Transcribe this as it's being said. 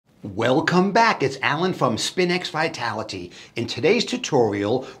Welcome back, it's Alan from SpinX Vitality. In today's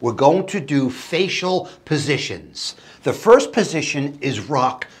tutorial, we're going to do facial positions. The first position is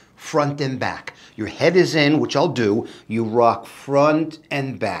rock front and back. Your head is in, which I'll do. You rock front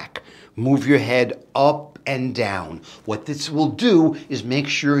and back. Move your head up and down. What this will do is make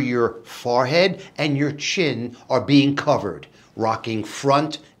sure your forehead and your chin are being covered. Rocking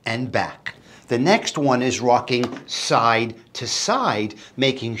front and back. The next one is rocking side to side,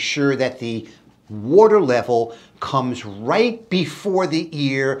 making sure that the water level comes right before the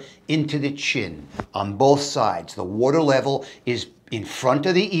ear into the chin on both sides. The water level is in front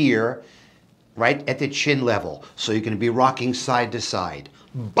of the ear, right at the chin level. So you're going to be rocking side to side.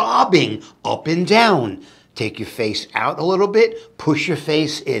 Bobbing up and down. Take your face out a little bit, push your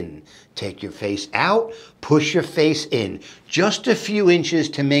face in. Take your face out, push your face in. Just a few inches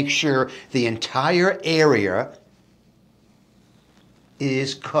to make sure the entire area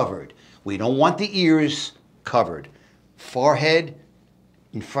is covered. We don't want the ears covered. Forehead,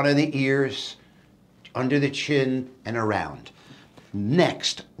 in front of the ears, under the chin, and around.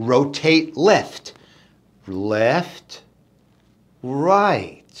 Next, rotate left. Left,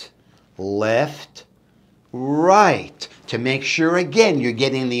 right. Left, right. To make sure, again, you're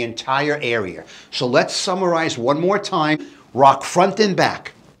getting the entire area. So let's summarize one more time. Rock front and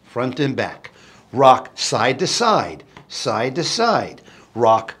back, front and back. Rock side to side, side to side.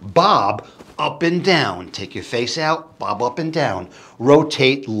 Rock bob up and down. Take your face out, bob up and down.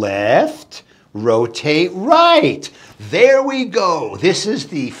 Rotate left, rotate right. There we go. This is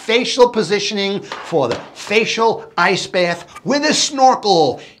the facial positioning for the facial ice bath with a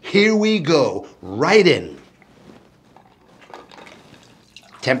snorkel. Here we go, right in.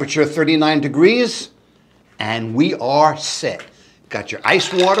 Temperature 39 degrees, and we are set. Got your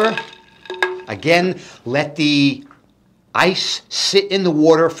ice water. Again, let the ice sit in the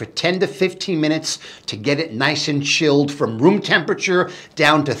water for 10 to 15 minutes to get it nice and chilled from room temperature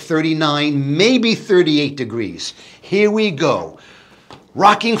down to 39, maybe 38 degrees. Here we go.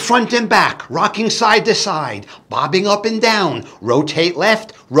 Rocking front and back, rocking side to side, bobbing up and down, rotate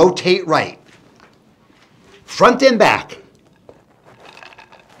left, rotate right. Front and back.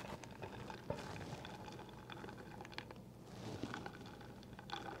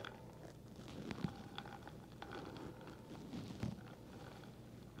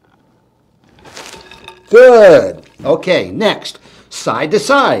 Good. Okay, next, side to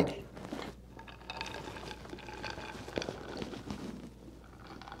side.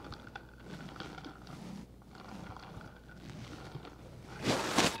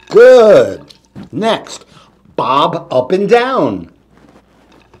 Good. Next, bob up and down.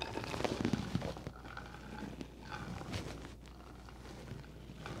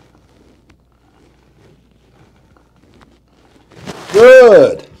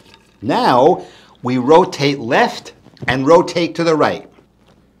 Good. Now, we rotate left and rotate to the right.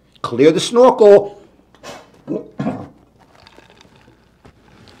 Clear the snorkel.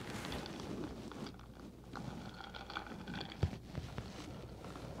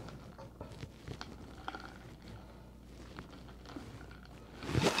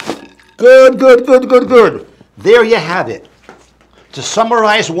 Good, good, good, good, good. There you have it. To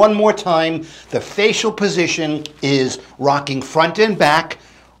summarize one more time, the facial position is rocking front and back,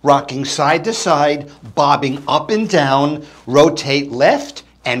 rocking side to side, bobbing up and down, rotate left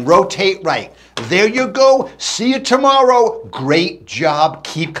and rotate right. There you go. See you tomorrow. Great job.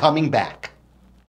 Keep coming back.